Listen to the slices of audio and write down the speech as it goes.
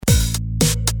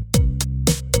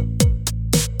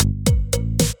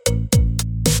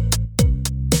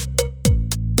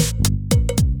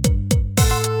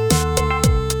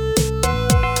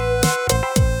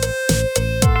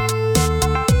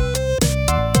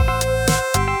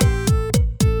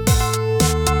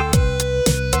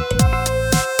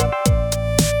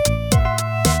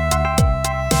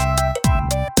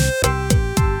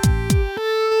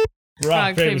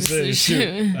rock, paper, scissors,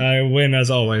 shoot. I win as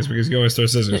always because you always throw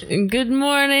scissors. Good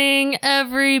morning,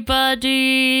 everybody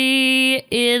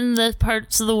in the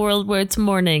parts of the world where it's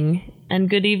morning. And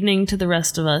good evening to the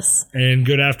rest of us. And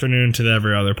good afternoon to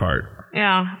every other part.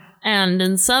 Yeah. And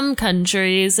in some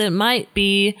countries, it might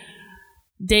be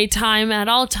daytime at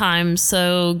all times.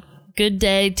 So good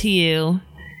day to you.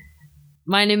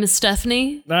 My name is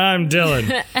Stephanie. I'm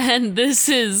Dylan. And this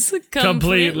is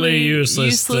completely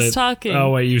useless talking. Oh,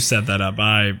 wait, you set that up.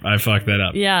 I fucked that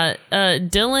up. Yeah.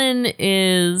 Dylan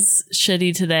is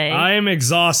shitty today. I am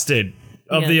exhausted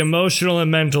of the emotional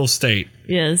and mental state.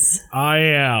 Yes. I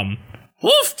am.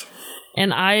 Woofed.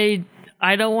 And I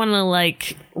don't want to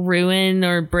like ruin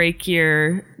or break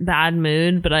your bad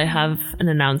mood, but I have an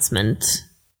announcement.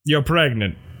 You're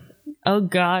pregnant. Oh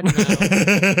God, no.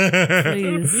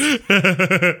 Please.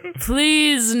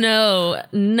 Please, no.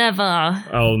 Never.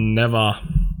 Oh, never.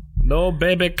 No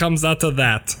baby comes out of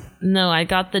that. No, I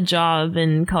got the job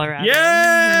in Colorado.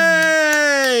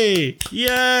 Yay! Yay!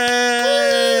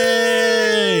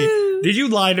 Did you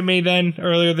lie to me then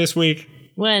earlier this week?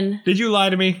 When? Did you lie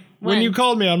to me? When you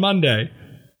called me on Monday.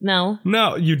 No.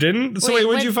 No, you didn't? So wait,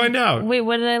 when did you find out? Wait,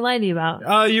 what did I lie to you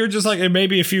about? You were just like, it may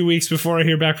be a few weeks before I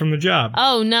hear back from the job.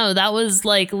 Oh, no, that was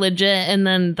like legit. And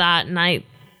then that night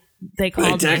they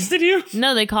called me. They texted you?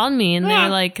 No, they called me and they were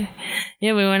like,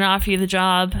 yeah, we want to offer you the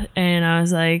job. And I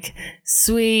was like,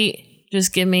 sweet.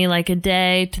 Just give me like a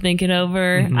day to think it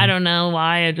over. I don't know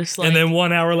why. I just like. And then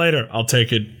 1 hour later, I'll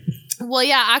take it. Well,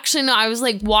 yeah, actually, no. I was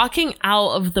like walking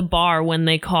out of the bar when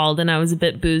they called and I was a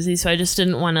bit boozy. So I just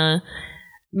didn't want to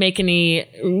make any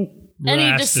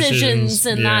decisions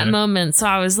in that moment. So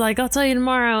I was like, I'll tell you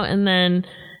tomorrow. And then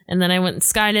I went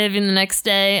skydiving the next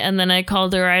day. And then I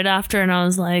called her right after and I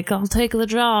was like, I'll take the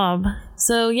job.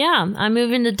 So yeah, I'm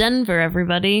moving to Denver,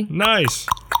 everybody. Nice.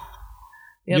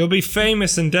 Yep. You'll be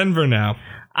famous in Denver now.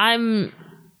 I'm...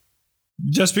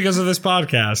 Just because of this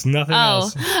podcast, nothing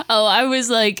else. Oh, I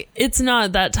was like, it's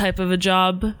not that type of a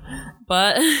job,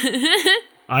 but...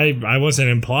 I wasn't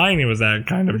implying it was that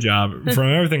kind of job.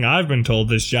 From everything I've been told,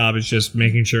 this job is just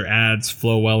making sure ads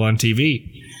flow well on TV.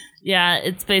 Yeah,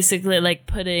 it's basically like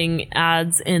putting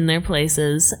ads in their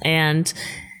places and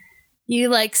you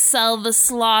like sell the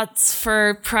slots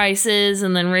for prices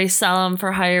and then resell them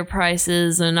for higher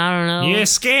prices and I don't know. You're a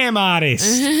scam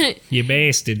artist. You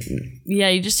bastard. Yeah,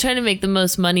 you're just trying to make the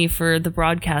most money for the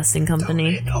broadcasting company.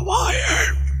 Don't hit the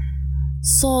wire.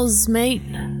 Soz, mate.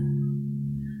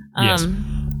 Yes.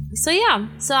 So yeah,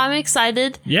 so I'm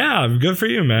excited. Yeah, good for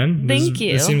you, man. Thank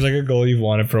you. This seems like a goal you've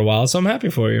wanted for a while, so I'm happy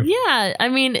for you. Yeah, I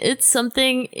mean, it's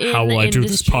something in How will the I do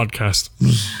this industry. podcast?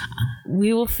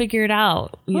 We will figure it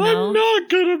out, you know? I'm not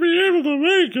gonna be able to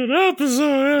make an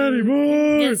episode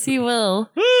anymore. Yes, you will.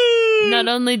 Not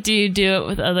only do you do it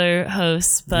with other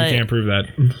hosts, but... You can't prove that.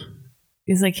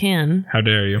 Because I can. How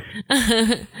dare you?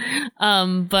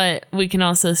 But we can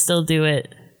also still do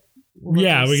it.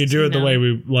 Yeah, we could do it the way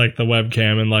we like the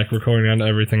webcam and like recording on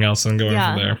everything else and going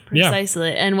from there. Precisely.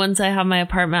 Yeah. And once I have my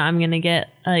apartment, I'm going to get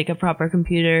like a proper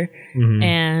computer.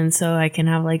 And so I can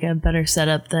have like a better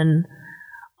setup than...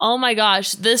 Oh my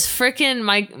gosh, this freaking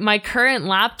my current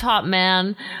laptop,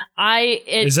 man.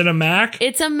 Is it a Mac?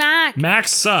 It's a Mac.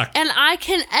 Macs suck. And I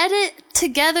can edit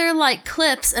together like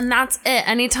clips and that's it.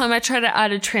 Anytime I try to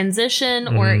add a transition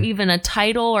or even a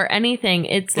title or anything,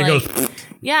 it goes,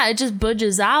 yeah, it just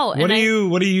budges out. What are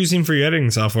you using for your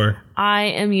editing software? I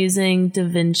am using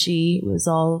DaVinci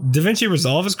Resolve. DaVinci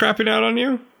Resolve is crapping out on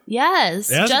you? Yes,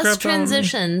 just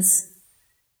transitions.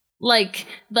 Like,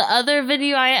 the other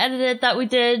video I edited that we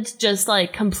did, just,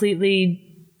 like,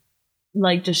 completely,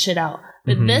 like, just shit out.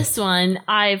 But this one,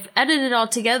 I've edited all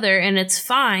together, and it's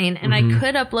fine, and I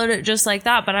could upload it just like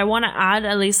that, but I want to add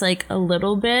at least, like, a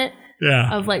little bit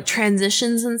of, like,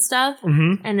 transitions and stuff,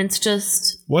 and it's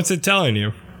just... What's it telling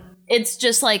you? It's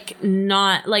just, like,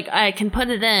 not... Like, I can put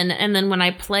it in, and then when I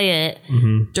play it,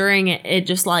 during it, it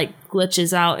just, like,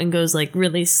 glitches out and goes, like,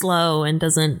 really slow and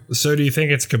doesn't... So do you think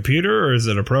it's a computer, or is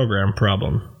it a program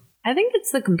problem? I think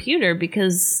it's the computer,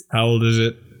 because... How old is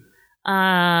it?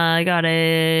 I got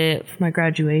it for my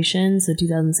graduation, so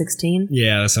 2016.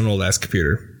 Yeah, that's an old-ass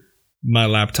computer. My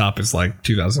laptop is, like,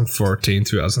 2014,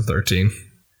 2013.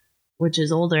 Which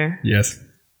is older. Yes.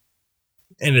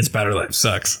 And its battery life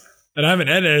sucks. And I haven't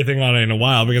edited anything on it in a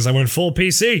while because I went full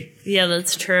PC. Yeah,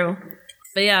 that's true.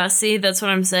 But yeah, see, that's what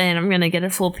I'm saying. I'm going to get a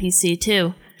full PC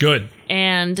too. Good.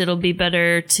 And it'll be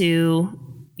better to,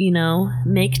 you know,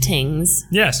 make things.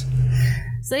 Yes.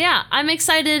 So yeah, I'm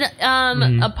excited.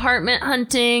 Apartment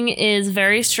hunting is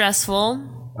very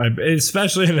stressful.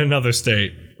 Especially in another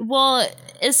state. Well,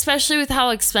 especially with how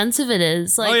expensive it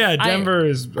is. Like, oh yeah, Denver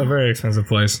is a very expensive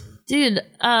place. Dude,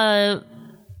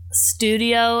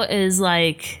 studio is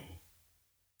like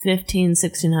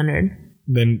 $1,500-$1,600.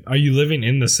 Then are you living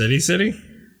in the city?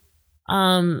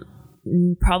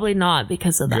 Probably not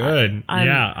because of that. Good.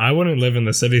 Yeah, I wouldn't live in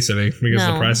the city because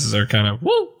the prices are kind of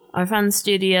woo. I found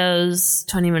studios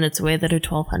 20 minutes away that are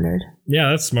 $1,200. Yeah,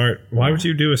 that's smart. Why would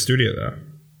you do a studio though?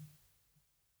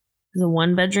 The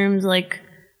one bedroom's like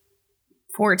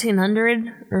 $1,400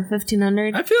 or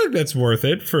 $1,500. I feel like that's worth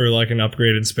it for like an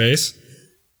upgraded space.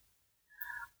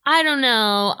 I don't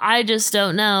know. I just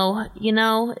don't know. You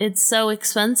know, it's so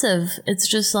expensive. It's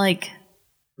just like...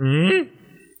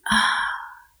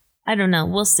 I don't know.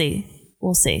 We'll see.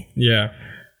 Yeah.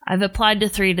 I've applied to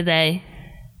 3 today.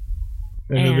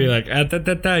 And they'll be like,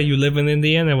 you live in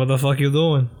Indiana. What the fuck you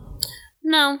doing?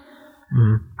 No.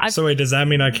 So wait, does that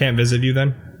mean I can't visit you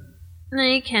then? No,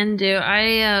 you can do.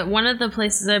 One of the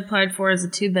places I applied for is a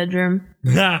 2-bedroom.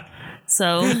 So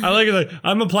I like it. Like,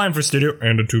 I'm applying for studio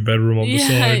and a 2-bedroom on the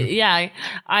side. Yeah.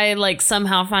 I like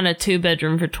somehow found a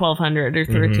 2-bedroom for $1,200 or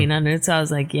 $1,300. So I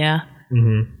was like, yeah.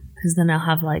 Because then I'll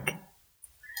have like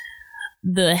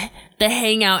the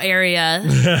hangout area,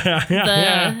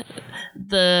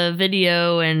 the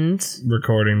video and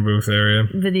recording booth area,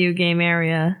 video game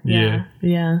area. Yeah.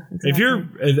 Exactly. If you're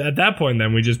at that point,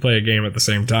 then we just play a game at the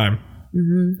same time,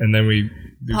 and then we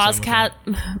do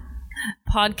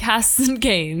podcasts and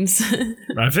games.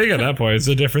 I think at that point it's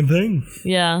a different thing.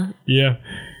 Yeah.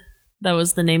 That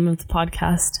was the name of the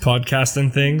podcast. Podcast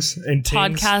and things and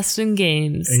tings. Podcast and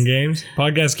games. And games.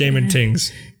 Podcast, game, and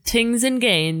tings. Tings and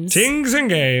games. Tings and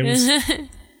games.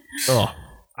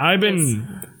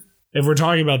 If we're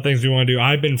talking about things we want to do,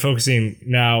 I've been focusing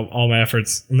now all my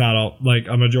efforts, not all, like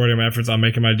a majority of my efforts on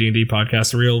making my D&D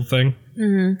podcast a real thing.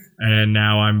 And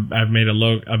now I've made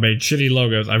shitty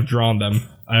logos. I've drawn them.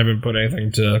 I haven't put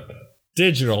anything to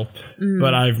digital,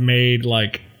 but I've made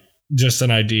like just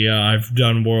an idea. I've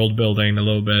done world building a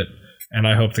little bit, and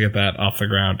I hope to get that off the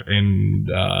ground in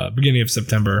beginning of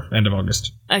September, end of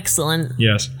August. Excellent.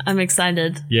 Yes. I'm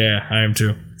excited. Yeah, I am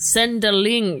too. Send a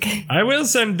link. I will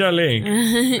send a link,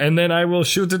 and then I will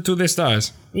shoot it to the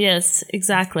stars. Yes,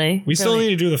 exactly. We still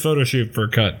need to do the photo shoot for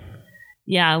Cut.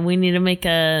 Yeah, we need to make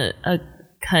a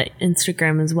Cut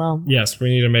Instagram as well. Yes, we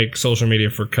need to make social media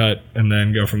for Cut, and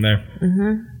then go from there.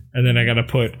 And then I gotta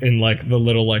put in like the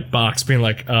little like box being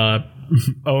like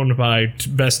owned by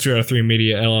Best 2 out of 3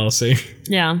 Media LLC.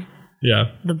 Yeah.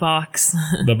 The box.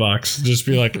 The box. Just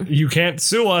be like, you can't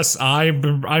sue us.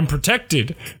 I'm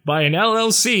protected by an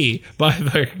LLC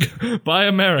by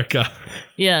America.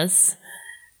 Yes.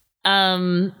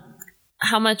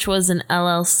 How much was an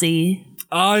LLC?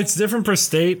 It's different per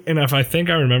state, and if I think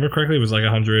I remember correctly, it was like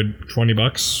 $120,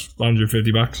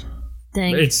 $150.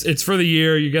 Dang. It's for the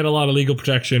year. You get a lot of legal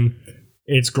protection.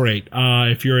 It's great.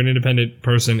 If you're an independent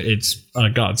person, it's a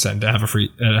godsend to have a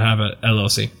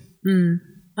LLC.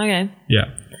 Okay. Yeah.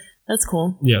 That's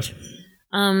cool. Yes.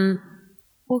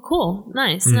 Well, cool.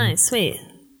 Nice. Sweet.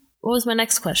 What was my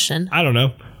next question? I don't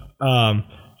know.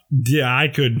 Yeah, I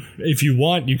could. If you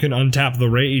want, you can untap the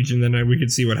rage, and then we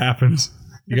could see what happens.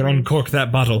 You can uncork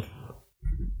that bottle.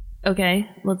 Okay,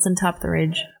 let's untap the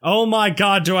rage. Oh my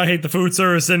god, do I hate the food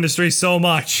service industry so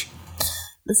much.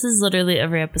 This is literally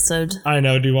every episode. I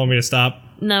know, do you want me to stop?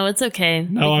 No, it's okay.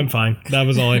 No, I'm fine. That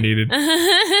was all I needed.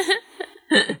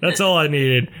 That's all I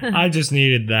needed. I just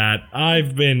needed that.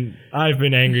 I've been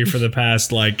angry for the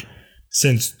past,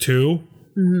 since 2.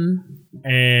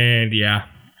 And yeah.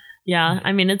 Yeah,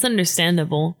 I mean, it's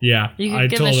understandable. Yeah, you could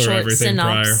give a short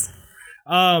synopsis.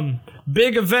 Prior.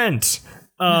 Big event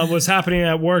was happening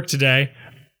at work today.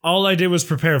 All I did was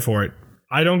prepare for it.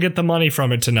 I don't get the money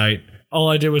from it tonight. All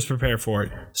I did was prepare for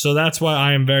it. So that's why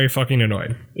I am very fucking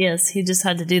annoyed. Yes, he just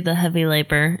had to do the heavy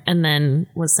labor and then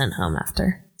was sent home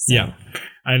after. So. Yeah.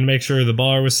 I had to make sure the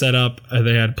bar was set up.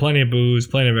 They had plenty of booze,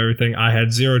 plenty of everything. I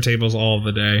had 0 tables all of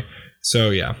the day. So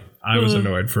yeah, I was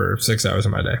annoyed for 6 hours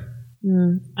of my day.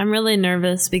 I'm really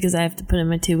nervous because I have to put in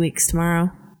my 2 weeks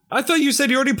tomorrow. I thought you said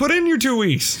you already put in your 2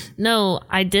 weeks. No,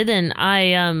 I didn't.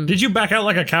 Did you back out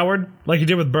like a coward, like you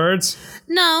did with birds?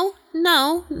 No,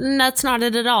 that's not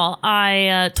it at all.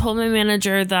 I told my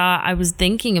manager that I was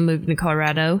thinking of moving to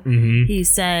Colorado. He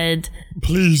said,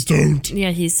 "Please don't."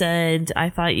 Yeah, he said, "I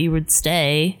thought you would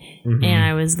stay," and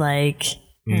I was like,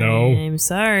 "No, I'm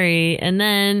sorry."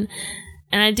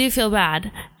 And I do feel bad.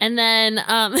 And then,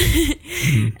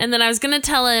 and then I was going to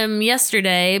tell him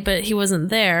yesterday, but he wasn't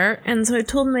there. And so I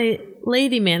told my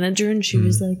lady manager, and she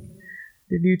was like,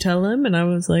 "Did you tell him?" And I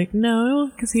was like, "No,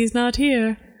 because he's not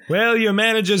here." Well, your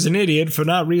manager's an idiot for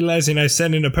not realizing I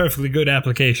sent in a perfectly good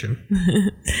application.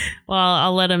 Well,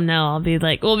 I'll let him know. I'll be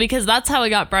like, well, because that's how it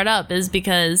got brought up, is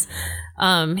because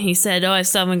he said, I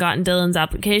still haven't gotten Dylan's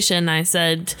application. I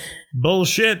said,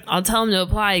 bullshit. I'll tell him to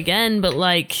apply again, but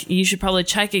like, you should probably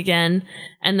check again.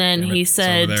 And then he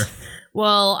said,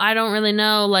 well, I don't really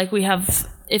know. Like, we have,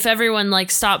 if everyone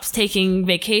like stops taking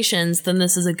vacations, then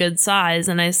this is a good size.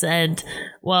 And I said,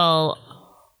 well,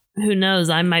 who knows?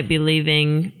 I might be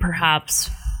leaving. Perhaps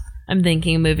I'm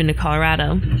thinking of moving to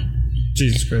Colorado.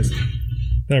 Jesus Christ.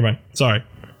 Never mind. Sorry.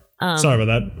 Sorry about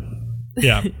that.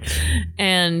 Yeah.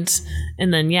 and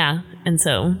then, yeah. And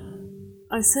so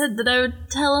I said that I would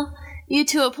tell you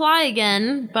to apply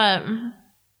again, but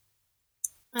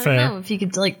I don't know if you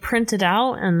could like print it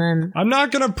out and then. I'm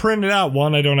not going to print it out.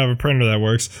 One, I don't have a printer that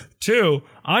works. Two,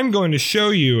 I'm going to show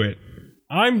you it.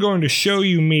 I'm going to show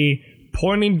you me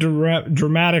pointing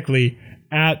dramatically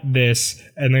at this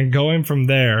and then going from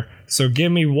there. So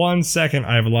give me 1 second.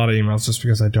 I have a lot of emails just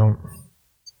because I don't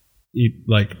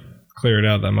clear it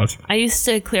out that much. I used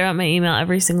to clear out my email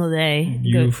every single day.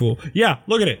 You fool. Yeah,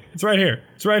 look at it. It's right here.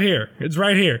 It's right here. It's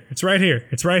right here. It's right here.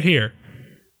 It's right here.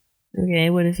 Okay,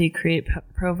 what if you create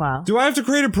profile? Do I have to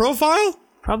create a profile?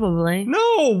 Probably.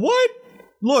 No, what?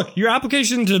 Look, your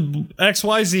application to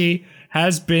XYZ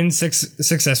has been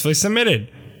successfully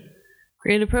submitted.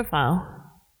 Create a profile.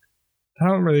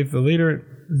 Talent relief. The leader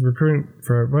is recruiting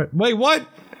for what? Wait, what?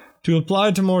 To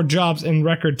apply to more jobs in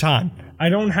record time. I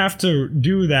don't have to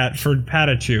do that for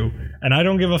Patachu, and I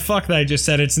don't give a fuck that I just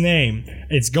said its name.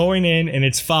 It's going in, and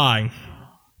it's fine.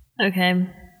 Okay.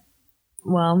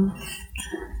 Well.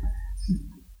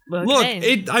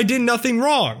 Okay. Look, I did nothing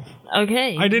wrong.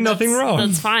 Okay. I did nothing wrong.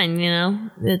 That's fine, you know.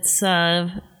 It's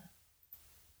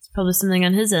probably something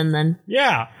on his end then.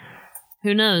 Yeah.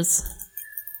 Who knows?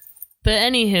 But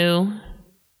anywho.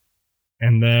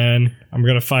 And then I'm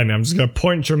going to find it. I'm just going to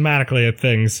point dramatically at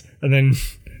things and then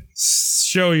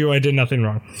show you I did nothing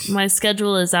wrong. My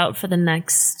schedule is out for the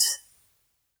next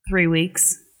 3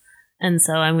 weeks. And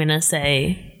so I'm going to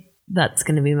say that's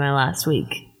going to be my last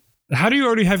week. How do you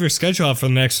already have your schedule out for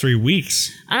the next 3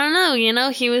 weeks? I don't know. You know,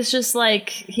 he was just like,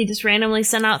 he just randomly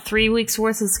sent out 3 weeks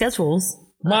worth of schedules.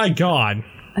 My God.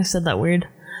 I said that weird.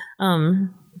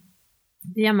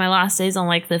 Yeah, my last day's on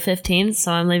like the 15th,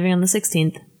 so I'm leaving on the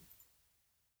 16th.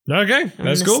 Okay,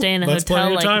 that's cool. Stay in a that's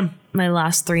hotel like time. My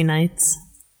last 3 nights.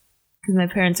 Because my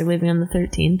parents are leaving on the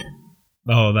 13th.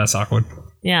 Oh, that's awkward.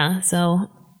 Yeah, so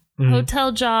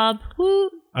hotel job. Woo.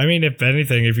 I mean, if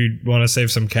anything, if you want to save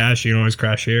some cash, you can always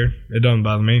crash here. It doesn't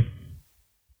bother me.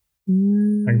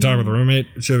 I can talk with the roommate.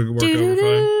 It should work over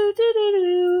fine.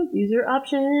 These are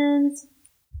options.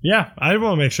 Yeah, I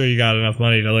want to make sure you got enough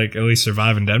money to like at least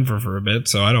survive in Denver for a bit,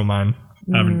 so I don't mind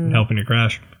helping you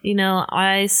crash. You know,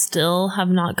 I still have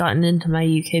not gotten into my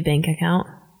UK bank account.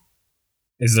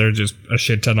 Is there just a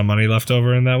shit ton of money left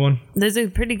over in that one? There's a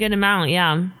pretty good amount,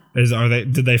 yeah.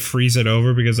 Did they freeze it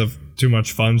over because of too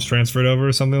much funds transferred over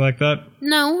or something like that?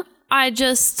 No, I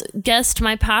just guessed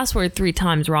my password 3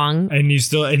 times wrong. And you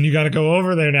got to go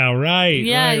over there now, right?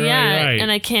 Yeah, right.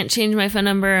 And I can't change my phone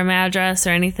number or my address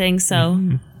or anything, so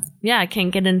yeah, I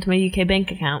can't get into my UK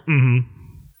bank account.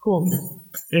 Cool.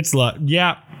 It's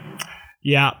yeah.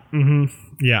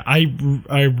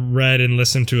 I read and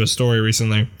listened to a story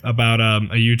recently about a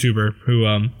YouTuber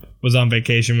who was on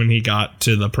vacation when he got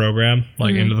to the program,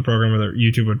 into the program where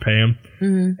YouTube would pay him.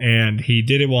 And he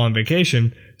did it while on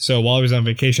vacation. So while he was on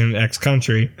vacation in X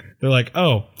country, they're like,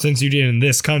 oh, since you did it in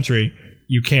this country,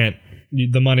 you can't,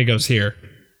 the money goes here.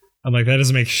 I'm like, that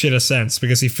doesn't make shit of sense,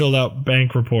 because he filled out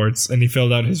bank reports and he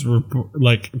filled out his,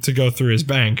 to go through his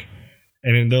bank.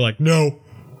 And they're like, no.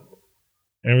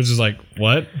 And it was just like,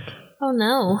 what? Oh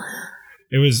no.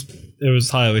 It was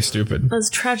highly stupid. That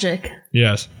was tragic.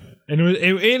 Yes. And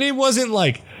it wasn't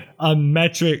like a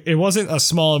metric. It wasn't a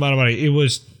small amount of money. It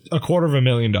was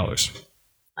 $250,000.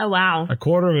 Oh, wow.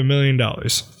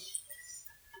 $250,000.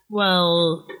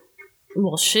 Well,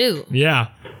 shoot. Yeah.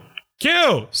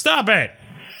 Q, stop it.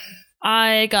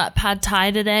 I got pad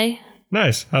thai today.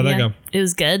 Nice. How'd that go? It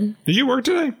was good. Did you work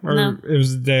today? Or no. It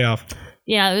was the day off?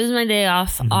 Yeah, it was my day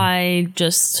off. I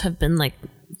just have been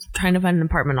trying to find an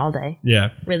apartment all day. Yeah.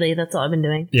 Really, that's all I've been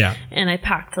doing. Yeah. And I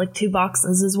packed 2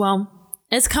 boxes as well.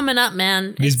 It's coming up,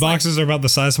 man. These boxes are about the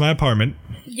size of my apartment.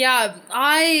 Yeah,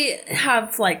 I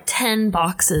have 10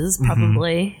 boxes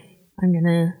probably. I'm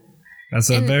gonna. That's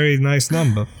a very nice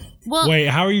number. Well, wait,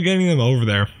 how are you getting them over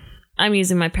there? I'm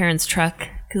using my parents' truck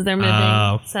because they're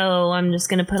moving. So I'm just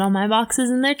gonna put all my boxes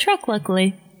in their truck.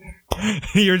 Luckily.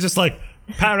 You're just like,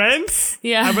 parents.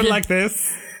 Yeah. I would like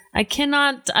this. I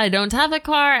don't have a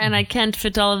car, and I can't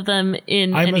fit all of them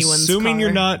in anyone's car. I'm assuming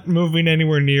you're not moving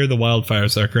anywhere near the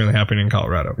wildfires that are currently happening in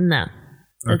Colorado. No.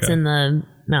 It's in the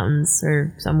mountains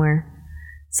or somewhere.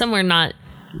 Somewhere not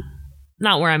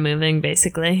where I'm moving,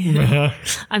 basically.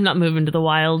 I'm not moving to the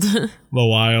wild. The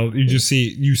wild. You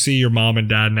see your mom and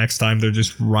dad next time, they're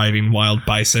just riding wild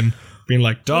bison, being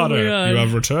like, daughter, you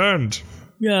have returned.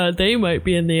 Yeah, they might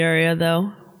be in the area,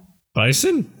 though.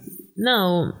 Bison?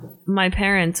 No, my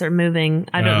parents are moving.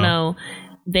 I don't know.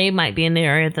 They might be in the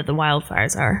area that the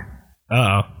wildfires are.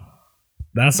 Uh-oh.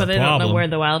 That's a problem. But I don't know where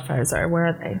the wildfires are. Where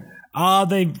are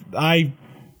they? I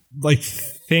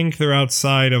think they're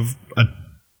outside of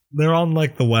they're on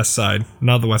like the west side.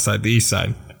 Not the west side, the east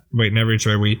side. Wait, never each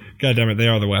way. God damn it, they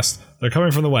are the west. They're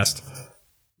coming from the west.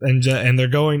 And they're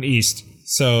going east.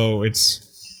 So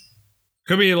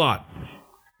could be a lot.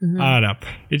 Mm-hmm. I don't know.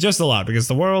 It's just a lot because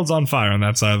the world's on fire on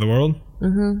that side of the world.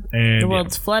 Mm-hmm. And the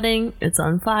world's flooding. It's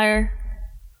on fire.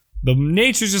 The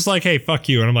nature's just like, hey, fuck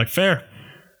you. And I'm like, fair.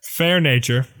 Fair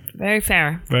nature. Very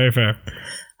fair. Very fair.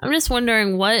 I'm just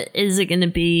wondering, what is it going to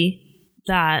be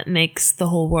that makes the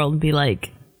whole world be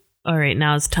like, all right,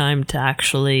 now it's time to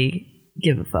actually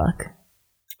give a fuck?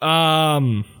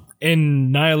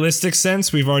 In nihilistic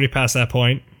sense, we've already passed that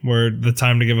point where the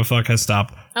time to give a fuck has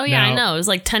stopped. Oh, yeah, now, I know. It was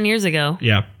like 10 years ago.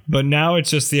 Yeah. But now it's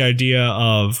just the idea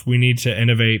of we need to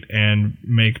innovate and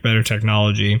make better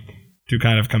technology to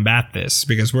kind of combat this,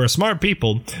 because we're smart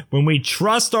people when we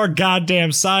trust our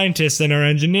goddamn scientists and our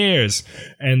engineers,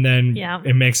 and then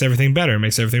it makes everything better, it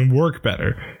makes everything work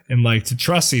better, and like to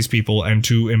trust these people and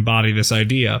to embody this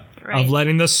idea of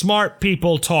letting the smart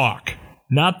people talk,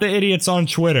 not the idiots on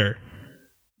Twitter.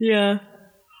 Yeah.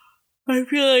 I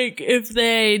feel like if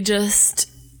they just,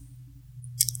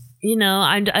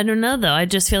 I don't know though. I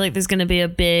just feel like there's going to be a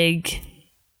big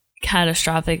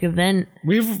catastrophic event.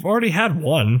 We've already had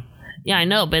one. Yeah, I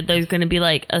know, but there's going to be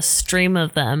like a stream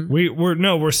of them.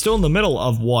 We're still in the middle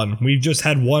of one. We've just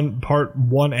had one part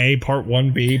 1A, part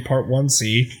 1B, part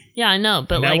 1C. Yeah, I know,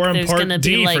 but now like we're in part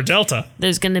D for Delta.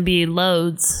 There's going to be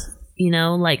loads,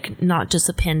 like not just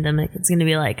a pandemic. It's going to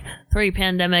be like 3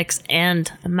 pandemics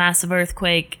and a massive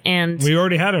earthquake, and we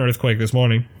already had an earthquake this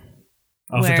morning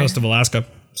off the coast of Alaska.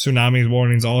 Tsunami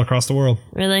warnings all across the world.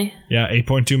 Really? Yeah,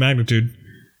 8.2 magnitude.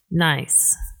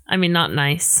 Nice. I mean, not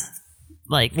nice.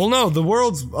 Well, no, the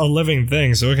world's a living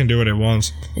thing, so it can do what it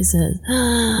wants. It says,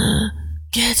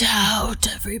 get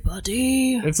out,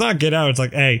 everybody. It's not get out. It's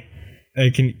like, hey,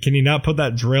 can you not put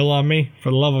that drill on me?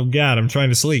 For the love of God, I'm trying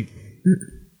to sleep.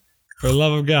 For the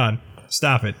love of God,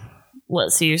 stop it. What,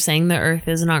 so you're saying the Earth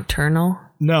is nocturnal?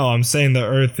 No, I'm saying the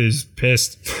Earth is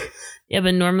pissed. Yeah,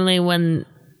 but normally when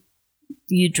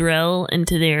you drill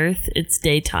into the Earth, it's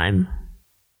daytime.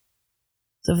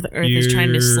 So if the Earth is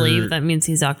trying to sleep, that means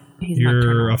he's nocturnal.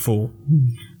 You're a fool.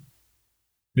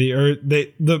 The Earth,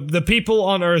 the people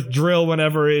on Earth drill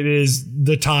whenever it is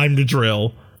the time to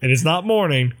drill. It is not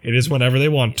morning. It is whenever they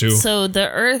want to. So the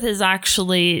Earth is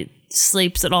actually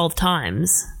sleeps at all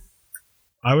times.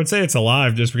 I would say it's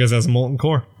alive just because it has a molten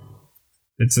core.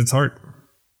 It's its heart.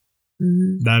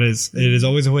 Mm-hmm. It is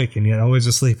always awake and yet always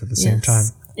asleep at the same time.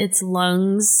 Its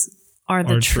lungs are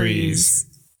the trees.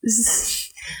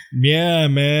 Yeah,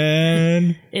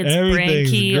 man. Its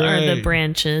branchiae are the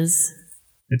branches.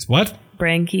 It's what?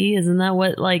 Branchiae, isn't that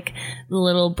what like the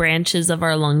little branches of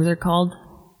our lungs are called?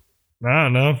 I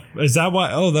don't know. Is that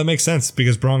why? Oh, that makes sense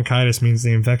because bronchitis means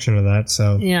the infection of that.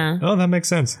 So yeah. Oh, that makes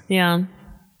sense. Yeah.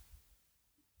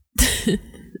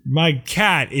 My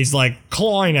cat is like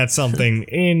clawing at something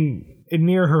in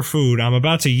near her food. I'm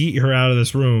about to yeet her out of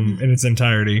this room in its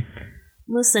entirety.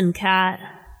 Listen, cat.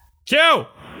 Q!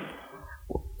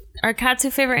 Are cats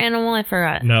your favorite animal? I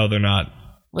forgot. No, they're not.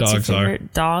 What's Dogs your favorite?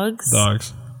 are. Dogs?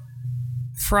 Dogs.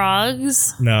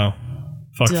 Frogs? No.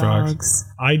 Fuck Dogs. Frogs.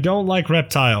 I don't like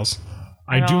reptiles.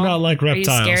 I do not like reptiles.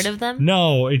 Are you scared of them?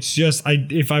 No, it's just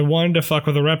if I wanted to fuck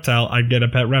with a reptile, I'd get a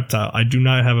pet reptile. I do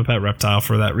not have a pet reptile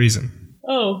for that reason.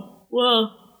 Oh,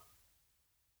 well.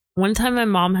 One time my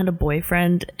mom had a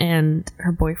boyfriend and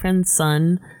her boyfriend's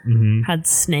son had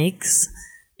snakes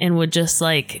and would just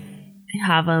like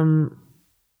have them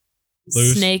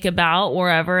snake about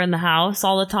wherever in the house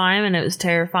all the time, and it was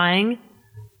terrifying.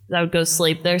 I would go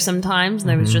sleep there sometimes and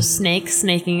there was just snakes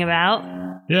snaking about.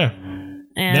 Yeah.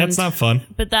 And that's not fun.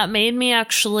 But that made me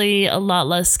actually a lot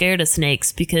less scared of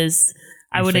snakes because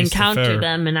I would encounter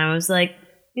them and I was like,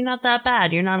 you're not that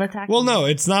bad. You're not attacking. Well, no,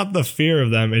 it's not the fear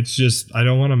of them. It's just I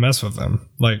don't want to mess with them.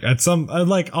 Like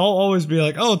I'll always be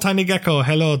like, oh, tiny gecko,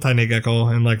 hello, tiny gecko,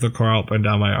 and like they'll crawl up and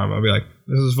down my arm. I'll be like,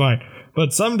 this is fine.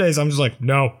 But some days I'm just like,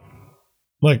 no.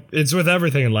 Like it's with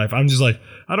everything in life. I'm just like,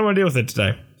 I don't want to deal with it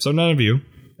today. So none of you,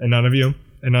 and none of you,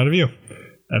 and none of you.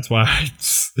 That's why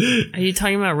Are you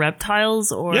talking about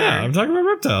reptiles or? Yeah, I'm talking about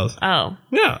reptiles. Oh.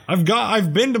 Yeah,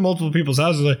 I've been to multiple people's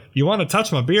houses like, you want to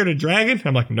touch my bearded dragon?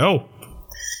 I'm like, no.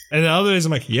 And then other days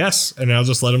I'm like, yes. And then I'll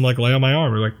just let him like lay on my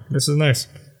arm. We're like, this is nice.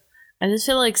 I just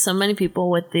feel like so many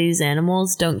people with these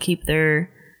animals don't keep their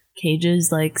cages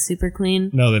like super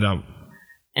clean. No, they don't.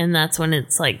 And that's when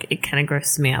it's like, it kind of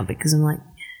grosses me out because I'm like,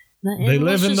 they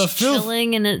live in the filth.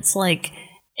 Chilling and it's like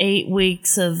 8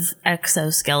 weeks of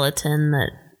exoskeleton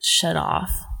that shut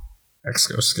off.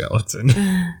 Exoskeleton.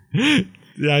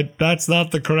 Yeah, that's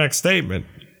not the correct statement.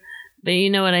 But you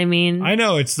know what I mean? I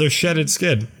know, it's their shedded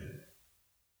skin.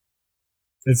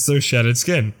 It's their shedded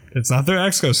skin. It's not their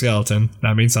exoskeleton.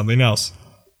 That means something else.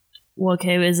 Well,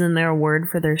 okay, isn't there a word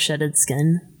for their shedded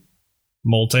skin?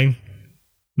 Molting?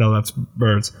 No, that's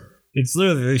birds. It's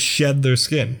literally they shed their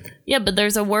skin. Yeah, but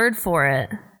there's a word for it.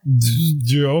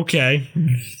 Okay.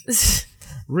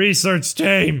 Research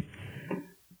team.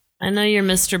 I know you're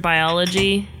Mr.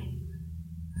 Biology.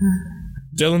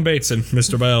 Dylan Bateson,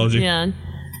 Mr. Biology. Yeah.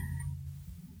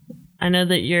 I know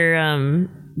that your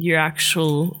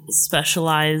actual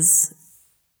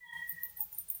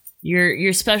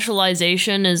your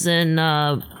specialization is in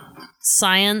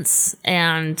science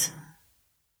and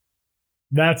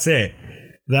that's it.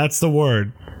 That's the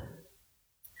word.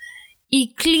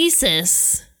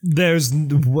 Eclesis. There's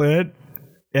what?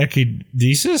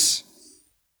 Ecdysis?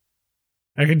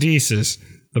 Ecdysis.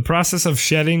 The process of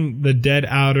shedding the dead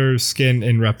outer skin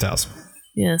in reptiles.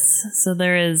 Yes, so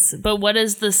there is. But what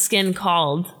is the skin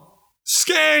called?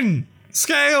 Skin!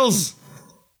 Scales!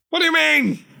 What do you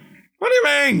mean? What do you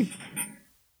mean?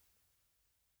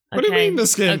 What do you mean the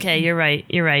skin? Okay, you're right.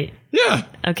 Yeah.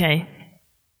 Okay.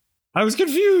 I was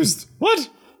confused. What?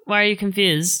 Why are you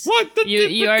confused? What?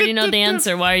 You already know the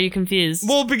answer. Why are you confused?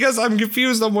 Well, because I'm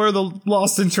confused on where the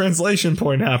lost in translation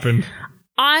point happened.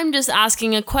 I'm just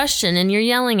asking a question and you're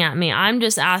yelling at me. I'm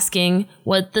just asking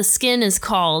what the skin is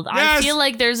called. Yes. I feel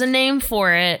like there's a name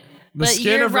for it. But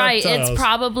you're right. Reptiles. It's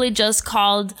probably just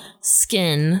called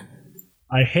skin.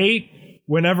 I hate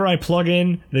whenever I plug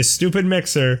in this stupid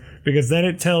mixer because then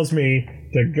it tells me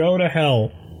to go to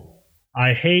hell.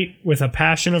 I hate with a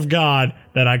passion of God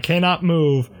that I cannot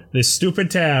move this stupid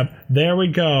tab. There we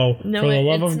go. No, for the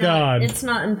love of God. It's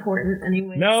not important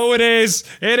anyway. No, it is.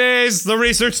 It is. The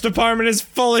research department is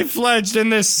fully fledged in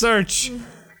this search.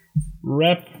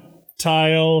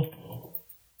 Reptile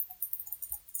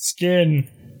skin.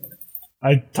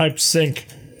 I typed sink.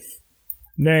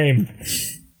 Name.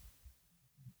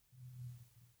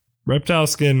 Reptile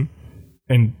skin.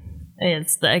 And hey,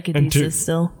 it's the ecdysis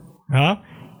still. Huh?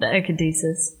 The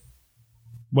ecdysis.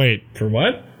 Wait, for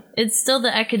what? It's still the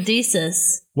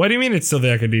ecdysis. What do you mean it's still the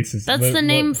ecdysis? That's the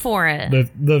name for it.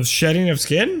 The shedding of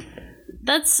skin?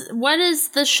 That's what is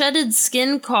the shedded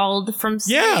skin called from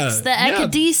snakes? The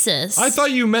ecdysis. I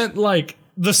thought you meant like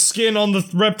the skin on the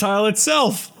reptile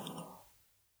itself.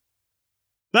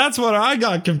 That's what I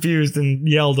got confused and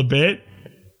yelled a bit.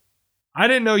 I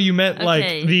didn't know you meant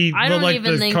like the I don't like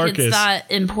even the think carcass. It's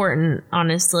that important,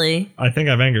 honestly. I think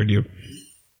I've angered you.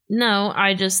 No,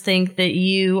 I just think that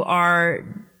you are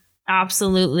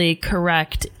absolutely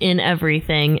correct in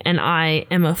everything, and I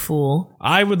am a fool.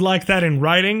 I would like that in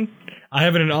writing. I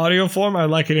have it in audio form. I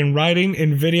like it in writing,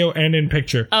 in video, and in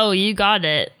picture. Oh, you got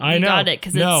it. I know. You got it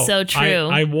because it's so true.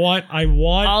 I want.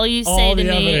 All you say to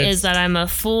me is that I'm a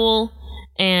fool.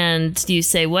 And you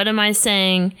say, what am I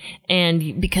saying?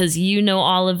 And because you know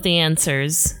all of the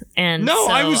answers. And no,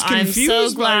 so I was confused I'm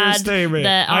so glad by your statement.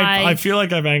 That I feel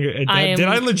like I've angered. Did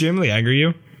I legitimately anger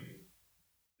you?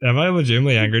 Have I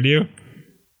legitimately angered you?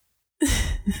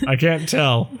 I can't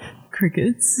tell.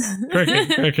 Crickets.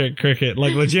 Cricket.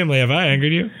 Like, legitimately, have I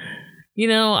angered you? You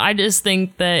know, I just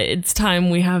think that it's time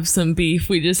we have some beef.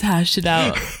 We just hash it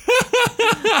out.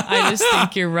 I just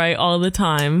think you're right all the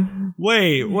time.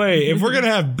 Wait. If we're going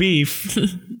to have beef,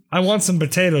 I want some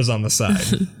potatoes on the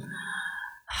side.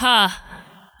 Ha.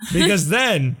 Because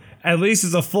then, at least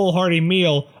it's a full hearty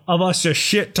meal of us just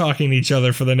shit-talking each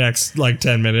other for the next,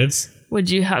 10 minutes. Would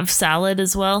you have salad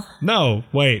as well? No,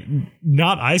 wait.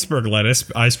 Not iceberg lettuce.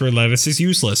 Iceberg lettuce is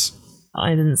useless.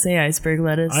 I didn't say iceberg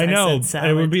lettuce. I know. Said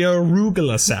salad. It would be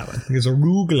arugula salad. Because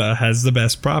arugula has the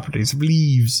best properties of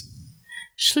leaves.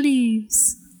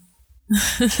 Sleeves.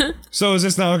 So is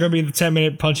this now going to be the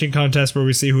 10-minute punching contest where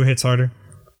we see who hits harder?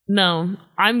 No,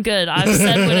 I'm good. I've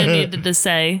said what I needed to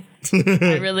say.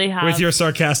 I really have. With your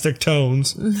sarcastic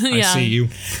tones. Yeah. I see you.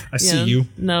 I see you.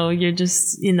 No, you're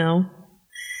just, the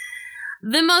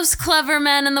most clever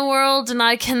man in the world, and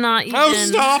I cannot even... Oh,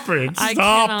 stop it.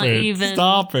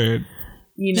 Stop it.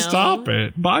 You know? Stop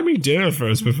it. Buy me dinner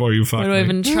first before you fuck me. I don't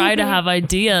even try to have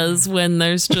ideas when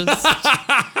there's just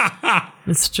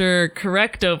Mr.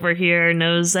 Correct over here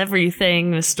knows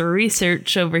everything. Mr.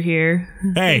 Research over here.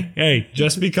 Hey,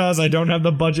 just because I don't have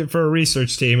the budget for a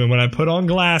research team, and when I put on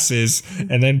glasses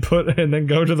and then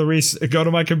go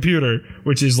to my computer,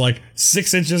 which is like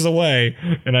 6 inches away,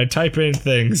 and I type in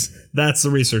things, that's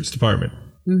the research department.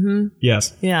 Mm-hmm.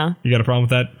 Yes. Yeah. You got a problem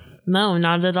with that? No,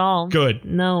 not at all. Good.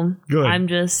 No. Good. I'm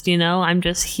just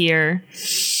here.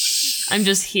 I'm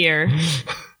just here.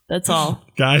 That's all.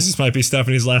 Guys, this might be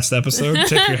Stephanie's last episode.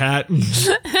 Tip your hat.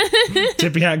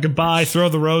 Tip your hat goodbye. Throw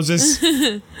the roses.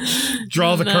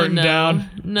 Draw the curtain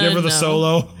down. Give her the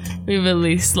solo. We have at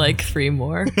least like 3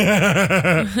 more.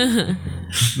 That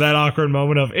awkward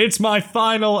moment of, it's my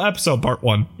final episode, part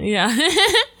 1. Yeah.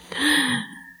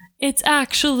 It's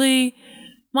actually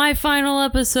my final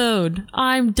episode.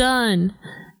 I'm done.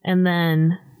 And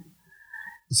then...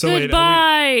 So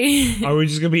goodbye. Wait, are we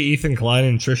just going to be Ethan Klein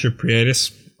and Trisha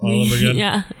Paytas all over again?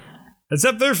 Yeah.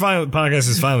 Except their podcast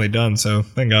is finally done, so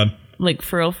thank God. Like,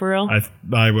 for real?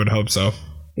 I would hope so.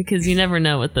 Because you never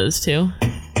know with those two.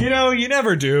 You know, you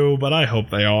never do, but I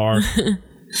hope they are.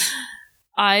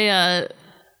 I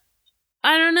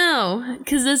don't know.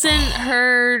 Because isn't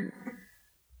her...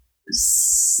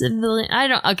 civilian? I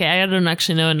don't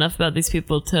actually know enough about these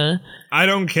people to... I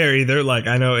don't care either. Like,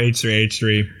 I know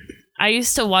H3. I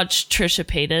used to watch Trisha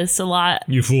Paytas a lot.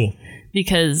 You fool.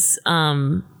 Because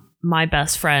my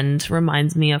best friend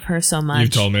reminds me of her so much. You've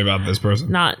told me about this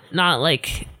person. Not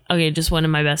like, okay, just one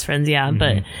of my best friends, yeah. Mm-hmm.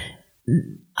 But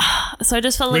so I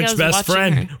just felt like I was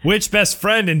watching her. Which best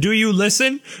friend? And do you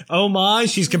listen? Oh my,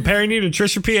 she's comparing you to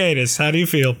Trisha Paytas. How do you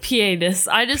feel? Paytas.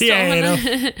 I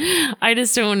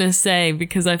just don't want to say,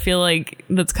 because I feel like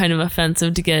that's kind of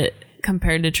offensive to get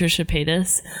compared to Trisha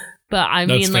Paytas. But I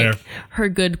mean, like, her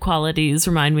good qualities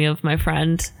remind me of my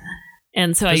friend.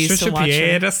 And so I used to watch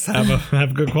her. Does Trisha Paytas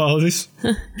have good qualities?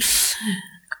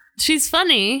 She's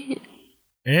funny.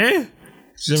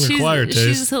 She's an acquired taste.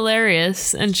 She's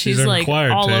hilarious. And she's like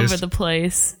all over the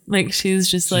place. Like,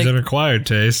 she's just like... She's an acquired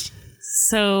taste.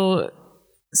 So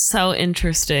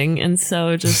interesting. And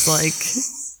so just like...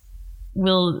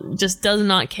 does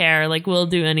not care. Like, will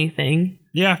do anything.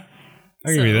 Yeah.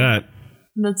 I'll give you that.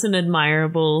 That's an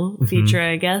admirable feature,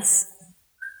 I guess.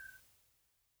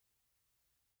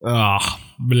 Oh,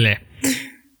 bleh.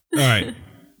 All right.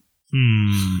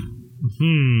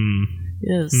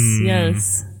 Yes.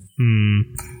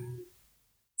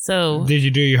 So... did you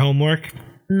do your homework?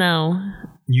 No.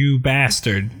 You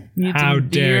bastard. How dare you?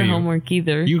 Do your homework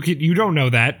either. You don't know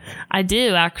that. I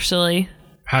do, actually.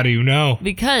 How do you know?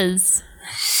 Because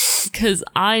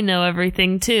I know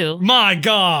everything, too. My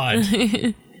God!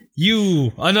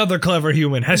 You, another clever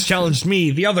human, has challenged me,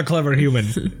 the other clever human.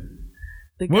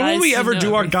 When will we ever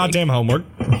do our goddamn homework?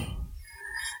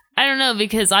 I don't know,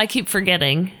 because I keep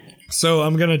forgetting. So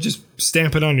I'm gonna just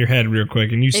stamp it on your head real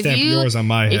quick, and you stamp yours on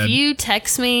my head. If you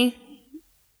text me...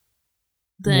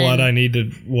 then,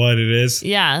 what it is?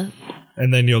 Yeah.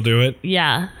 And then you'll do it?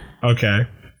 Yeah. Okay.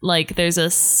 Like, there's a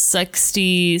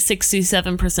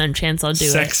 67% chance I'll do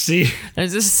it.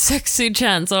 There's a sexy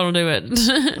chance I'll do it.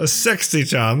 A 60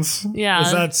 chance? Yeah.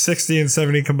 Is that 60 and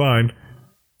 70 combined?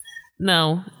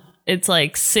 No. It's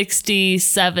like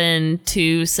 67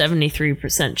 to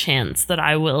 73% chance that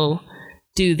I will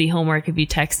do the homework if you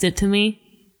text it to me.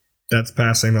 That's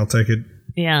passing. I'll take it.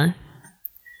 Yeah.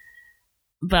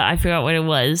 But I forgot what it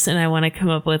was, and I want to come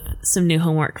up with some new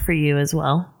homework for you as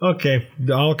well. Okay,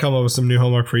 I'll come up with some new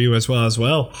homework for you as well.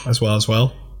 All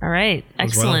right,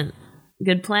 excellent.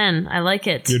 Good plan. I like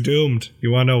it. You're doomed.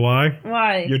 You want to know why?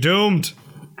 Why? You're doomed.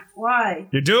 Why?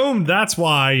 You're doomed. That's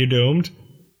why you're doomed.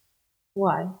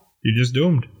 Why? You're just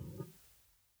doomed.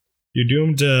 You're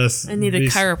doomed to... I need a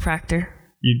chiropractor.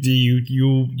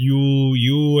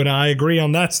 You and I agree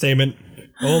on that statement.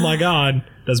 Oh my God.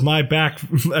 Does my back,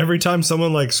 every time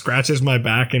someone like scratches my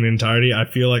back in entirety, I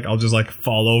feel like I'll just like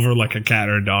fall over like a cat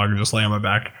or a dog and just lay on my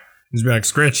back. Just be like,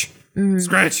 scritch,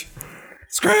 scritch,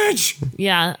 scritch.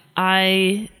 Yeah,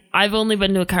 I've only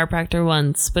been to a chiropractor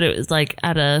once, but it was like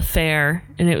at a fair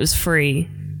and it was free,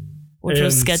 which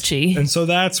was sketchy. And so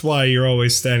that's why you're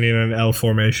always standing in an L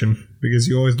formation, because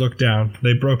you always look down.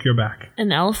 They broke your back.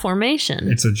 An L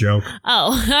formation? It's a joke.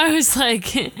 Oh, I was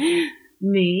like...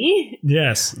 Me?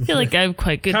 Yes. I feel like I have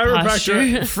quite good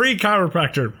posture. Free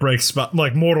chiropractor breaks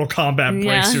like Mortal Kombat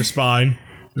breaks your spine.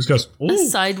 Just goes, ooh. A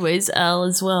sideways L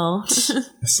as well.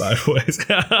 Sideways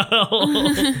L.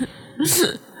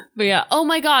 But yeah, oh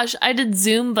my gosh, I did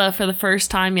Zumba for the first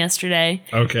time yesterday.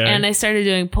 Okay. And I started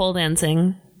doing pole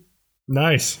dancing.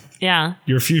 Nice. Yeah.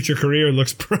 Your future career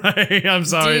looks bright. I'm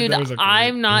sorry. Dude,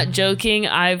 I'm not joking.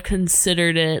 I've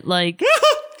considered it. Like,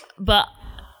 but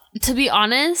to be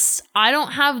honest, I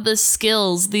don't have the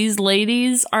skills. These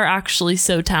ladies are actually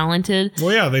so talented.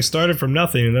 Well, yeah, they started from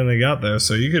nothing and then they got there.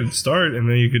 So you could start and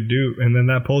then you could do, and then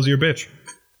that pulls your bitch.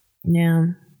 Yeah.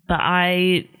 But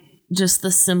just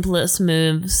the simplest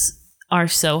moves are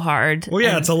so hard. Well,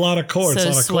 yeah, it's a lot of core. So it's a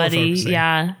lot of sweaty. core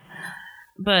Yeah.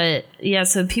 But yeah,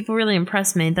 so people really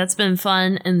impressed me. That's been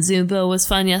fun. And Zumba was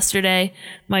fun yesterday.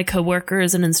 My coworker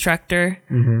is an instructor.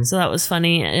 Mm-hmm. So that was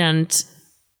funny.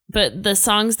 But the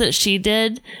songs that she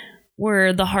did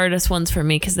were the hardest ones for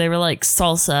me because they were like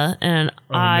salsa, and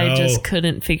I just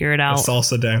couldn't figure it out. The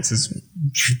salsa dance is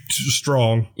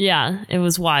strong. Yeah, it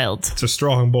was wild. It's a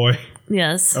strong boy.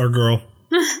 Yes. Or girl.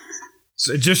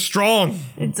 It's just strong.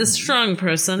 It's a strong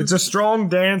person. It's a strong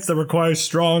dance that requires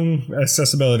strong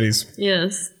accessibilities.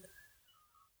 Yes.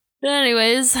 But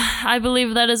anyways, I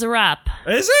believe that is a wrap.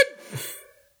 Is it?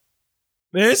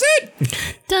 Is it?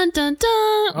 Dun dun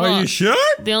dun. Are you sure?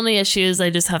 The only issue is I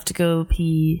just have to go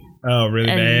pee. Oh, really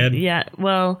bad? Yeah,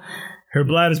 well... Her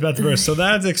bladder's about to burst, so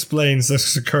that explains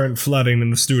the current flooding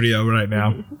in the studio right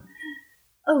now.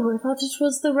 Oh, I thought it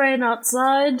was the rain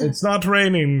outside. It's not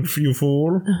raining, you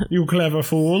fool. You clever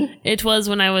fool. It was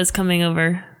when I was coming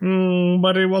over.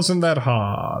 But it wasn't that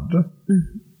hard.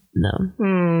 No.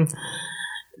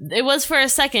 It was for a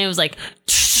second. It was like...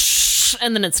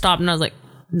 And then it stopped, and I was like...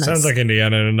 Nice. Sounds like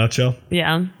Indiana in a nutshell.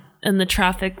 Yeah. And the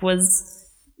traffic was,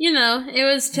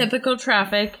 it was typical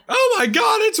traffic. Oh my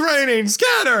god, it's raining!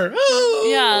 Scatter! Oh.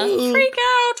 Yeah. Freak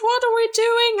out! What are we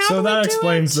doing? So that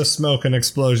explains the smoke and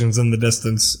explosions in the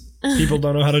distance. People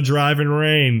don't know how to drive in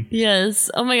rain.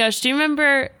 Yes. Oh my gosh, do you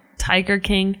remember Tiger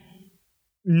King?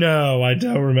 No, I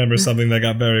don't remember something that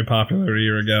got very popular a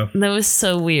year ago. That was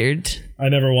so weird. I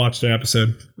never watched an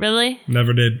episode. Really?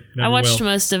 Never did. Never I watched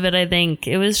most of it, I think.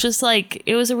 It was just like,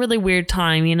 it was a really weird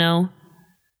time,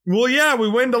 Well, yeah, we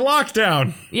went into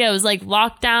lockdown. Yeah, it was like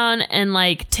lockdown, and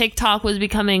like TikTok was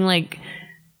becoming like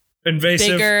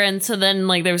invasive, bigger, and so then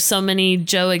like there was so many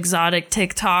Joe Exotic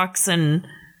TikToks, and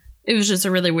it was just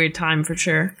a really weird time for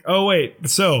sure. Oh wait,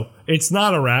 so it's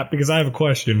not a wrap because I have a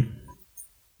question.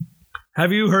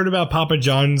 Have you heard about Papa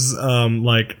John's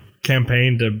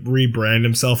campaign to rebrand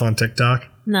himself on TikTok?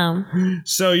 No.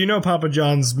 So Papa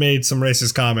John's made some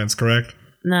racist comments, correct?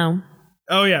 No.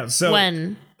 Oh yeah. So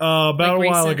when? About a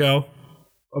while ago,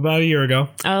 about a year ago.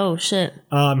 Oh shit.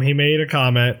 He made a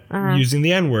comment using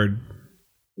the N-word.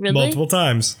 Really? Multiple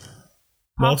times.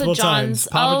 Multiple times.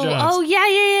 Papa John's. Oh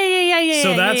yeah.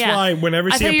 So that's why whenever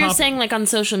you see I thought you were saying like on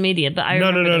social media, but I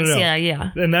remember this. Yeah.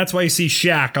 And that's why you see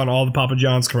Shaq on all the Papa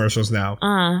John's commercials now.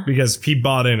 Because he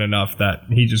bought in enough that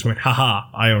he just went, haha,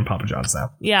 I own Papa John's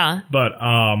now. Yeah. But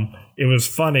it was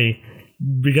funny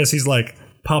because he's like,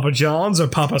 Papa John's or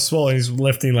Papa Swole? And he's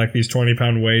lifting like these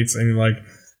 20-pound weights and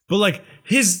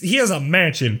he has a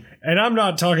mansion. And I'm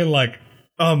not talking like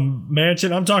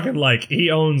mansion. I'm talking like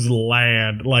he owns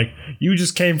land. Like you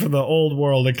just came from the old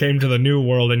world and came to the new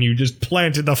world and you just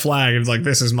planted the flag and it's like,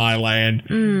 this is my land.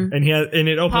 And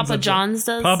it opens Papa John's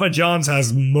does? Papa John's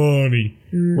has money,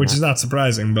 which is not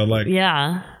surprising, but like,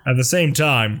 yeah, at the same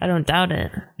time, I don't doubt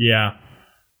it. Yeah.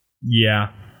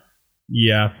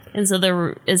 And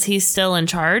so is he still in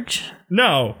charge?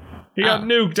 No. He got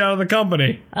nuked out of the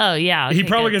company. Oh, yeah. Okay, he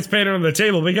probably gets paid under the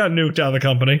table, but he got nuked out of the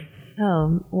company.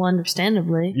 Oh, well,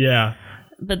 understandably. Yeah.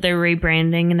 But they're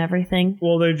rebranding and everything?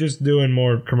 Well, they're just doing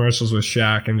more commercials with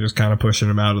Shaq and just kind of pushing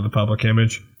him out of the public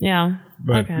image. Yeah.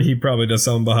 But he probably does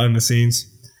something behind the scenes.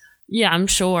 Yeah, I'm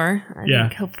sure. I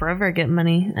think he'll forever get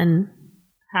money and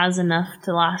has enough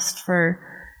to last for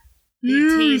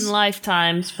 18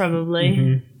 lifetimes, probably.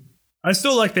 Mm-hmm. I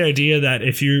still like the idea that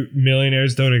if you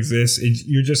millionaires don't exist,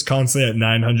 you're just constantly at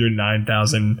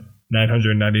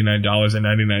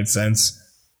 $909,999.99.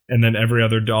 And then every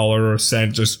other dollar or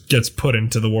cent just gets put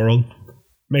into the world.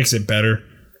 Makes it better.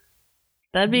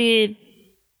 That'd be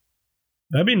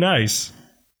nice.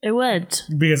 It would.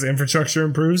 Because infrastructure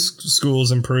improves,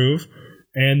 schools improve,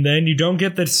 and then you don't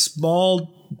get the small,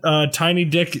 tiny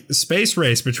dick space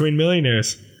race between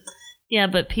millionaires. Yeah,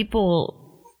 but people...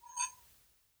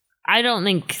 I don't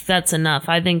think that's enough.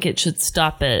 I think it should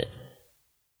stop at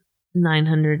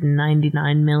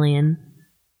 999 million.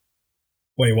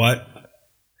 Wait, what?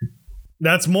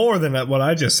 That's more than what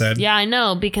I just said. Yeah, I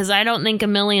know, because I don't think a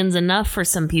million's enough for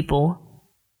some people.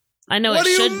 I know what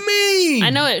it should. What do you mean? I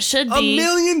know it should be. $1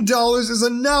 million is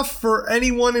enough for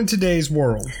anyone in today's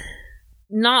world.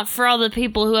 Not for all the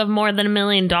people who have more than $1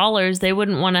 million. They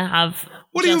wouldn't want to have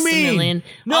what just do you mean? $1 million.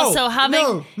 No, also,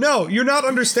 having no, you're not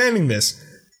understanding this.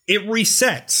 It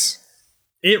resets.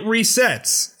 it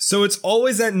resets. So it's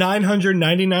always at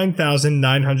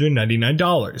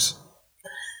 $999,999.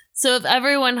 So if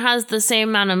everyone has the same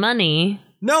amount of money...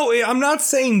 No, I'm not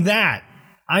saying that.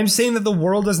 I'm saying that the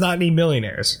world does not need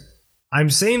millionaires. I'm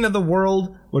saying that the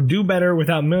world would do better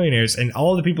without millionaires, and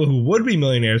all the people who would be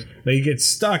millionaires, they get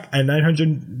stuck at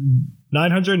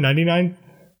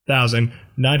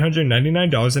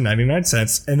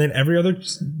 $999,999.99, and then every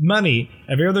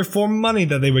other form of money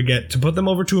that they would get to put them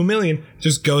over to $1 million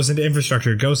just goes into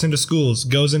infrastructure, goes into schools,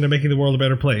 goes into making the world a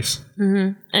better place.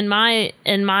 Mm-hmm. And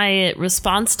my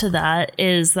response to that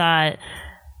is that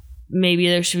maybe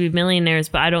there should be millionaires,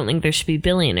 but I don't think there should be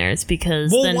billionaires, because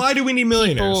then why do we need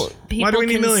millionaires? People why do we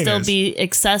need can millionaires? Still be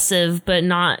excessive, but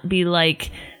not be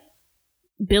like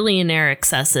billionaire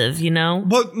excessive, you know?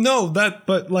 But why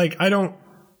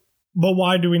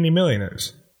do we need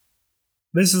millionaires?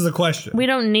 This is the question. We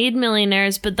don't need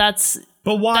millionaires, but that's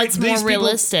more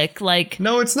realistic.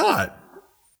 No, it's not.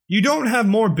 You don't have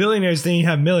more billionaires than you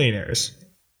have millionaires.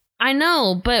 I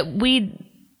know, but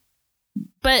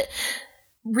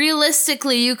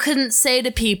realistically, you couldn't say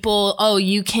to people, oh,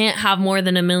 you can't have more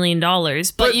than $1 million.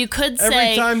 But you could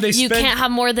say you can't have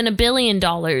more than $1 billion,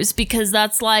 because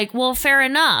that's like, well, fair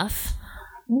enough.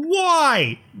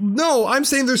 Why? No, I'm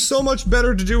saying there's so much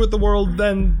better to do with the world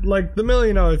than, like, the $1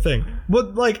 million thing.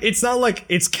 But, like, it's not like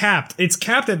it's capped. It's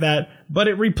capped at that, but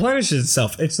it replenishes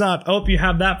itself. It's not, oh, you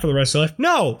have that for the rest of your life.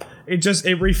 No,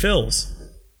 it refills.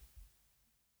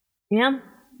 Yeah.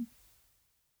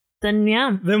 Then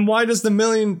yeah. Then why does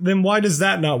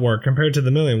that not work compared to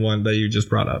the $1 million one that you just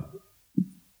brought up?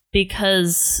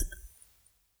 Because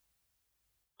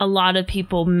a lot of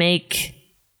people make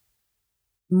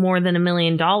more than $1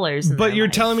 million. But you're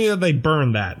telling me that they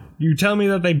burn that. You tell me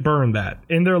that they burn that.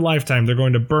 In their lifetime, they're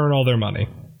going to burn all their money.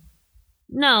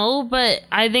 No, but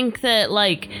I think that,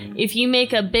 like, if you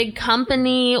make a big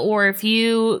company, or if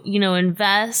you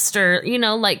invest, or,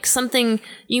 like something,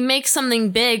 you make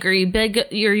something big, or you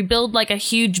build like a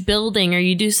huge building, or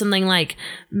you do something like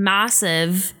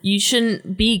massive, you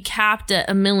shouldn't be capped at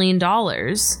 $1 million.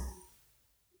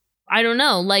 I don't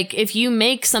know. Like, if you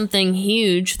make something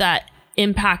huge that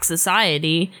impact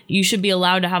society, you should be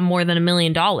allowed to have more than $1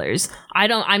 million.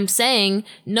 I'm saying,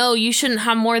 no, you shouldn't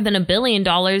have more than $1 billion.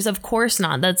 Of course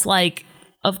not. That's like,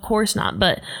 of course not.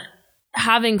 But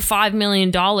having $5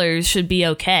 million should be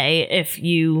okay if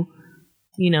you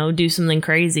do something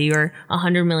crazy, or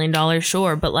 $100 million,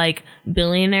 sure. But like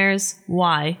billionaires,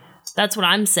 why? That's what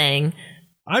I'm saying.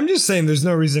 I'm just saying there's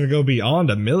no reason to go beyond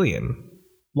 $1 million.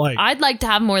 Like, I'd like to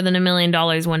have more than $1 million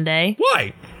one day.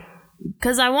 Why?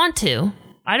 Because I want to.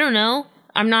 I don't know.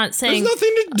 I'm not saying... There's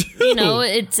nothing to do.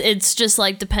 It's just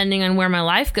like depending on where my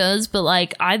life goes. But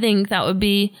like, I think that would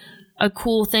be a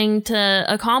cool thing to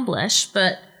accomplish.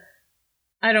 But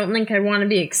I don't think I want to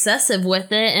be excessive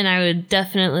with it. And I would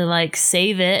definitely like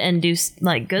save it and do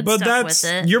like good stuff with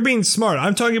it. You're being smart.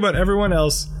 I'm talking about everyone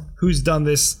else who's done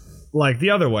this like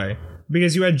the other way.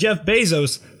 Because you had Jeff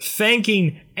Bezos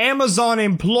thanking Amazon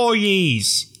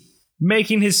employees,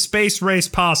 making his space race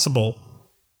possible.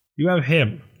 You have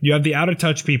him. You have the out of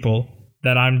touch people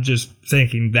that I'm just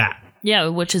thinking that. Yeah,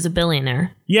 which is a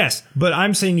billionaire. Yes, but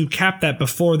I'm saying you cap that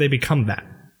before they become that,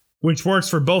 which works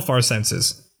for both our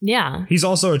senses. Yeah. He's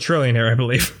also a trillionaire, I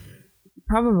believe.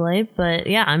 Probably, but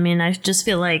yeah, I mean, I just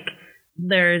feel like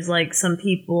there's like some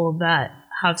people that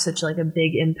have such like a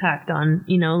big impact on,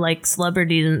 like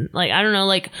celebrities and like, I don't know,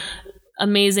 like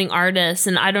amazing artists,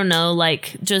 and I don't know,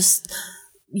 like just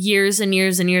years and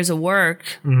years and years of work.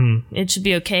 Mm-hmm. It should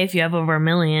be okay if you have over $1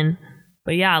 million.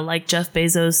 But yeah, like Jeff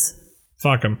Bezos,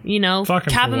 fuck him. Fuck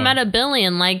him, cap him at $1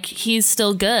 billion. Like, he's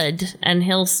still good, and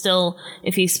he'll still,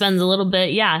 if he spends a little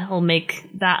bit, yeah, he'll make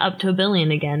that up to $1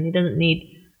 billion again. He doesn't need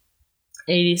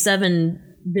 87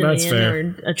 billion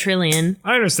or a trillion.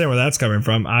 I understand where that's coming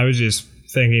from. I was just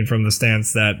thinking from the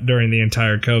stance that during the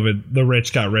entire COVID, the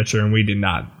rich got richer and we did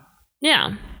not.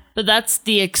 Yeah, but that's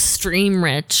the extreme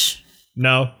rich.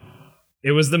 No,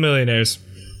 it was the millionaires.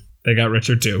 They got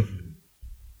richer too.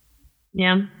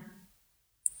 Yeah.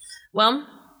 Well,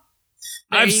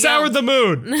 I've soured the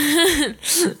mood.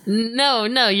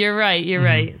 No, you're right. You're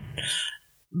right.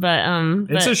 But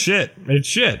it's a shit. It's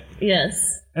shit. Yes.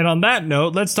 And on that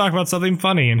note, let's talk about something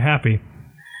funny and happy.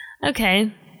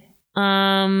 Okay.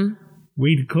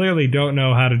 We clearly don't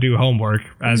know how to do homework,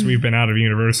 as we've been out of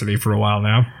university for a while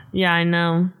now. Yeah, I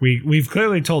know. We've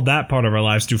clearly told that part of our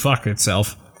lives to fuck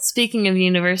itself. Speaking of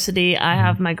university, I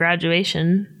have my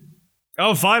graduation.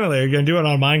 Oh, finally. Are you going to do it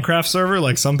on a Minecraft server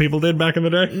like some people did back in the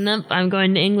day? Nope, I'm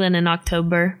going to England in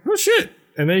October. Oh, shit.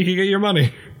 And then you can get your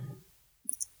money.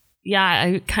 Yeah,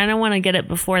 I kind of want to get it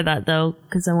before that, though,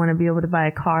 because I want to be able to buy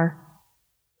a car.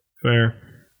 Fair.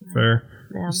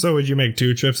 Yeah. So would you make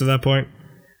 2 trips at that point?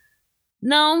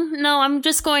 No, I'm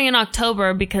just going in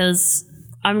October because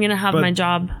I'm going to have my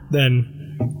job.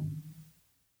 Then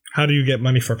how do you get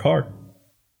money for a car?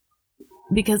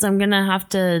 Because I'm going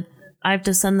to I have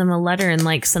to send them a letter and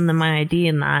like send them my ID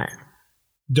and that.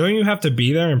 Don't you have to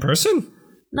be there in person?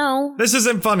 No. This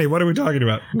isn't funny. What are we talking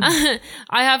about? I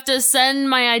have to send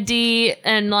my ID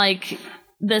and like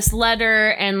this letter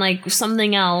and like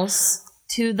something else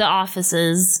to the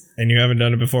offices. And you haven't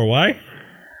done it before. Why?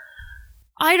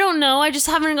 I don't know. I just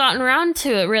haven't gotten around to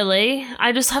it, really.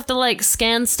 I just have to like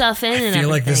scan stuff in and everything. I feel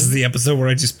like this is the episode where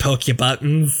I just poke your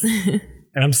buttons.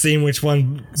 And I'm seeing which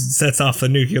one sets off the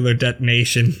nuclear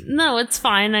detonation. No, it's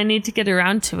fine. I need to get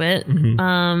around to it.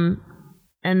 Mm-hmm.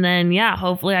 And then, yeah,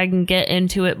 hopefully I can get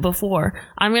into it before.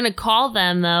 I'm going to call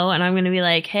them, though, and I'm going to be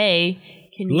like, hey,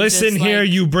 can you listen just, here,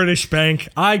 you British bank.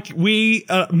 Me,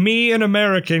 an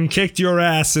American, kicked your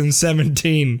ass in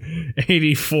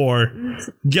 1784.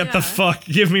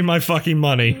 Give me my fucking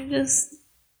money. Just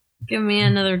give me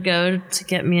another go to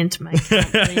get me into my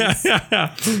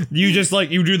account, please. You just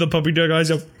you do the puppy dog eyes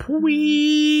of,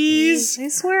 please. I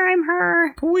swear I'm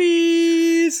her.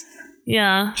 Please.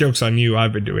 Yeah. Joke's on you.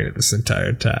 I've been doing it this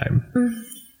entire time.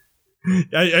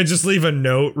 I just leave a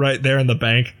note right there in the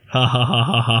bank. Ha ha ha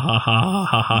ha ha ha ha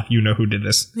ha ha. You know who did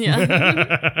this.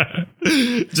 Yeah.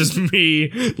 Just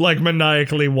me,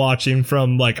 maniacally watching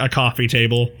from, a coffee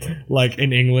table,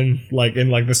 in England, in,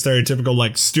 the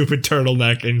stereotypical, stupid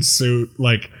turtleneck and suit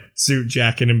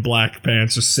jacket and black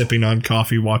pants, just sipping on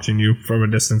coffee, watching you from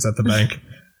a distance at the bank.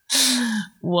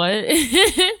 What?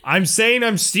 I'm saying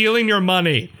I'm stealing your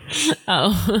money.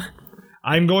 Oh.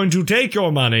 I'm going to take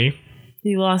your money.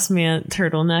 You lost me at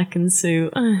turtleneck and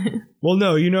suit. Well,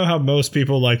 no, you know how most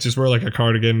people just wear a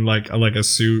cardigan, a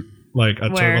suit,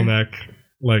 turtleneck,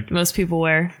 most people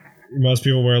wear. Most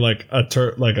people wear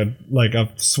a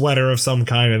sweater of some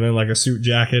kind and then a suit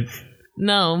jacket.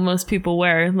 No, most people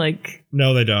wear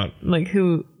No, they don't.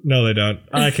 Who? No, they don't.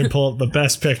 I can pull up the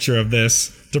best picture of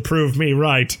this to prove me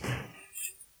right.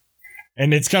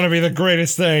 And it's gonna be the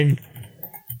greatest thing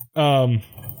in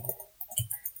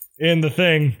the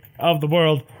thing of the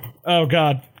world. Oh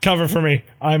god, cover for me.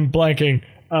 I'm blanking.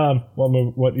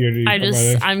 What year do you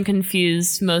I'm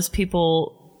confused. Most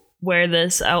people wear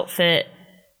this outfit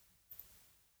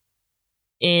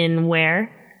in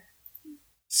where?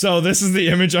 So this is the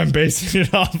image I'm basing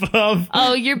it off of.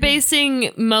 Oh, you're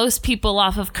basing most people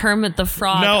off of Kermit the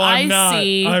Frog. No, I'm not.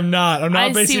 I'm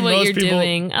not basing most people.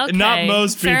 Doing. Okay, not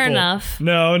most people. Fair enough.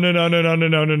 No.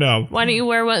 Why don't you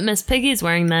wear what Miss Piggy's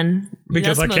wearing then?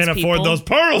 Because I can't afford those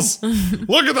pearls.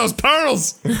 Look at those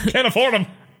pearls. Can't afford them.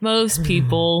 Most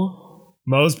people.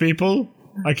 Most people?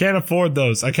 I can't afford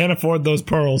those. I can't afford those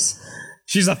pearls.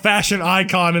 She's a fashion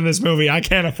icon in this movie. I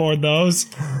can't afford those.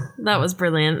 That was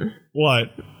brilliant.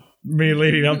 What? Me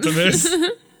leading up to this?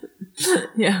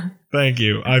 Yeah. Thank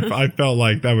you. I felt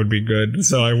like that would be good,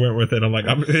 so I went with it. I'm like,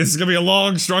 it's going to be a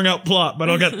long, strung-out plot, but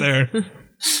I'll get there.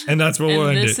 And that's where we'll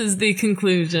end it. This is the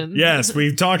conclusion. Yes,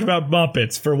 we've talked about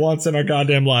Muppets for once in our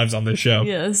goddamn lives on this show.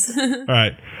 Yes. All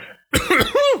right.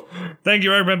 Thank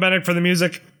you, Eric Van Bennick, for the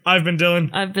music. I've been Dylan.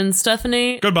 I've been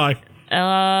Stephanie. Goodbye.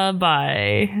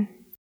 Bye.